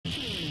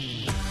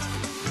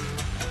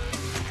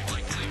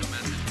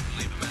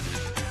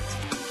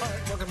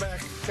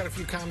Got a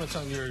few comments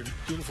on your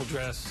beautiful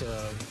dress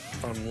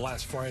from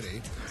last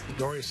Friday.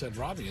 Dory said,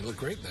 Robbie, you look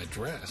great in that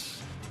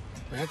dress.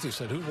 Matthew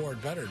said, who wore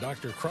it better,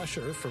 Dr.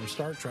 Crusher from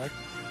Star Trek,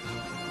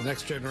 The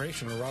Next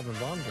Generation, or Robin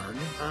Baumgarten?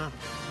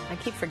 I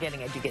keep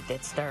forgetting I do get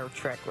that Star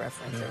Trek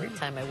reference every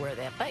time I wear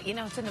that. But, you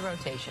know, it's in the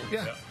rotation.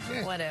 Yeah.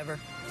 Whatever.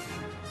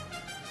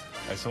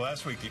 So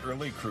last week, the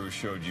early crew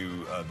showed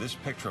you this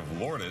picture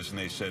of Lourdes, and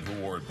they said, who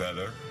wore it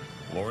better,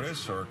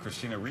 Lourdes or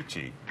Christina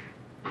Ricci?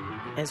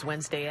 As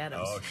Wednesday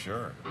Addams. Oh,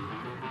 sure.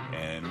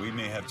 And we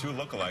may have two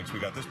lookalikes.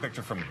 We got this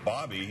picture from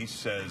Bobby. He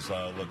says,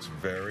 looks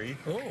very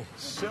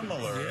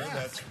similar. Yeah.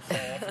 That's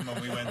Paul from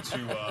when we went to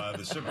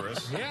the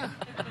Sybaris. Yeah.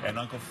 And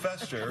Uncle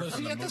Fester Was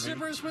from he the at the movie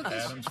Sybaris with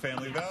us? Adam's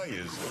Family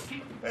Values.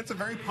 That's a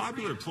very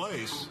popular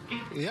place.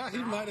 Yeah, he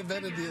might have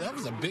been. That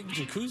was a big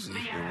jacuzzi.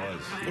 It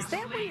was. Is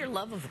that where your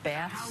love of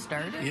baths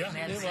started? Yeah, in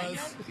that it segment?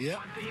 was. Yep.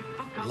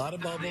 A lot of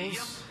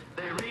bubbles.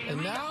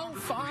 And now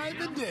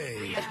 5 a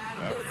day.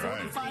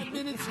 Right. 45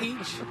 minutes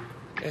each.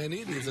 And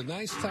it is a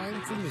nice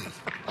time for me.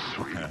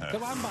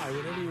 Come on by,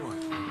 whatever you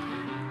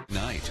want.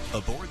 Night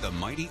aboard the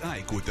Mighty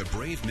Ike with the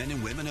brave men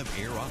and women of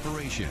air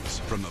operations.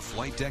 From the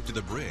flight deck to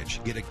the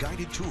bridge, get a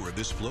guided tour of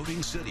this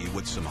floating city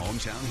with some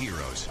hometown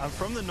heroes. I'm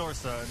from the north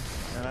side,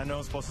 and I know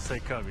I'm supposed to say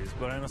Cubbies,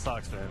 but I'm a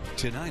Sox fan.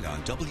 Tonight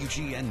on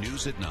WGN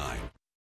News at 9.